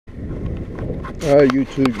Alright,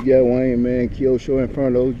 YouTube, you got Wayne, man. Kyosho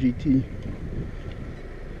Inferno Gt2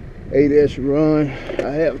 8S run.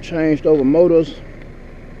 I have changed over motors.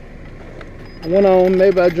 I went on,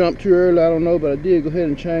 maybe I jumped too early, I don't know, but I did go ahead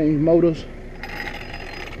and change motors.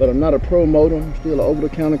 But I'm not a pro motor, I'm still an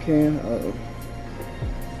over-the-counter can.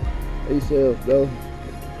 A-cells though.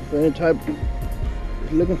 For any type,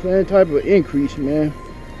 just looking for any type of increase, man.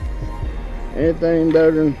 Anything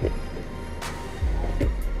better than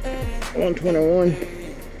 121.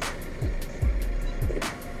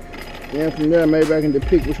 And from there, maybe I can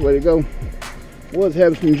depict which way to go. Was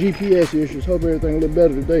having some GPS issues. Hope everything a little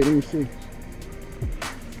better today. Let me see.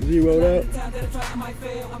 Zeroed out.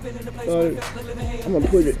 I'm gonna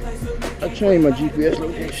put it. I changed my GPS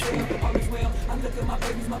location.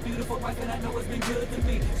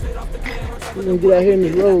 We're gonna get out here in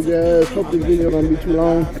this road, guys. Hope this video don't be too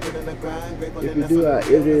long. If you do, I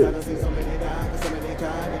edit it.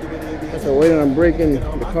 That's the way that I'm breaking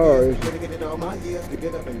the cars.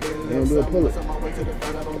 And do a pull it.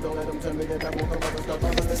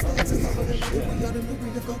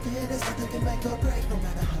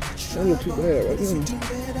 That look too bad right now.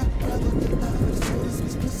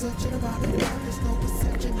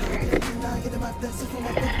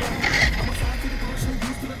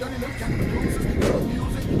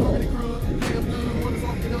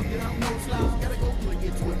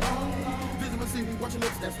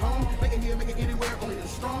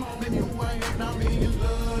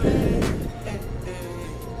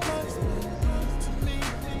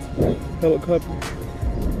 Helicopter.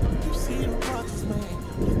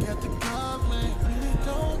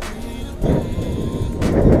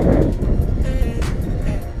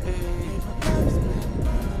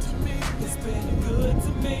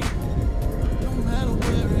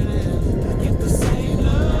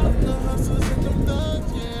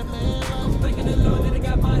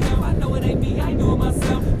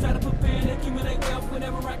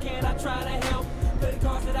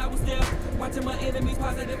 Watching my enemies,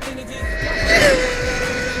 positive energy.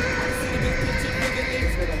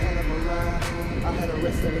 I had a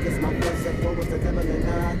wrestling against my flesh and what was the devil and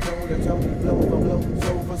I told her toe, blow for blow,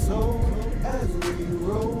 soul for soul. As we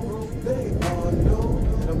roll, they all know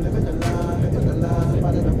that I'm living the lie,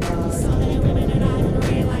 fighting the fire.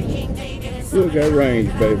 Still got range,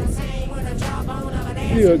 baby.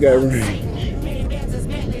 Still got range.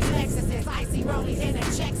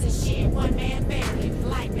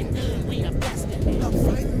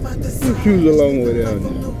 She was a long way down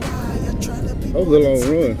there. That was a long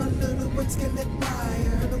run.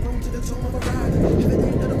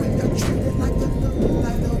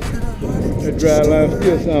 That dry line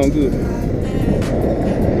still sounds good.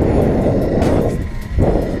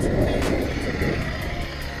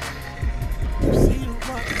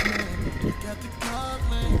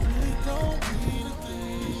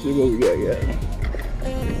 Let's see what we got.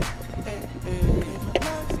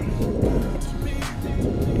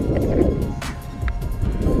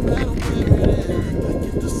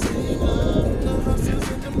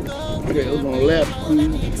 Okay, it was on lap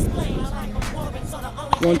speed.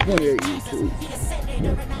 128 YouTube.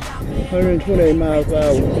 128 miles per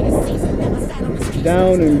hour.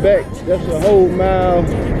 Down and back. That's a whole mile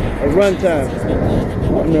of run time.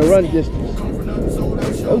 I mean, run distance.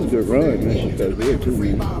 That was a good run, man. She felt good too,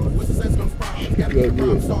 man. She felt good.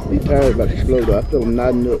 These tires about to explode though. I feel them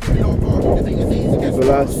knotting up.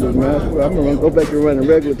 Velocity, man. I'm gonna go back to running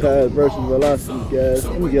regular tires versus velocity, guys.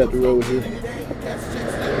 Let me get out the road here.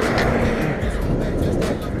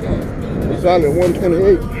 Solid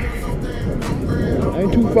 128.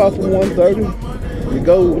 Ain't too far from 130. The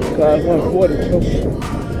goal cost 140, so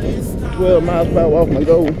 12 miles per hour off my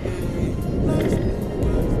goal.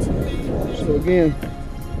 So again,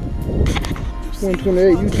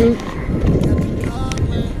 128 YouTube.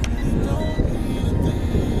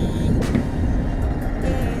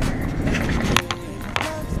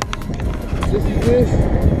 This is this.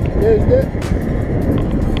 There's that.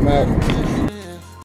 I'm out.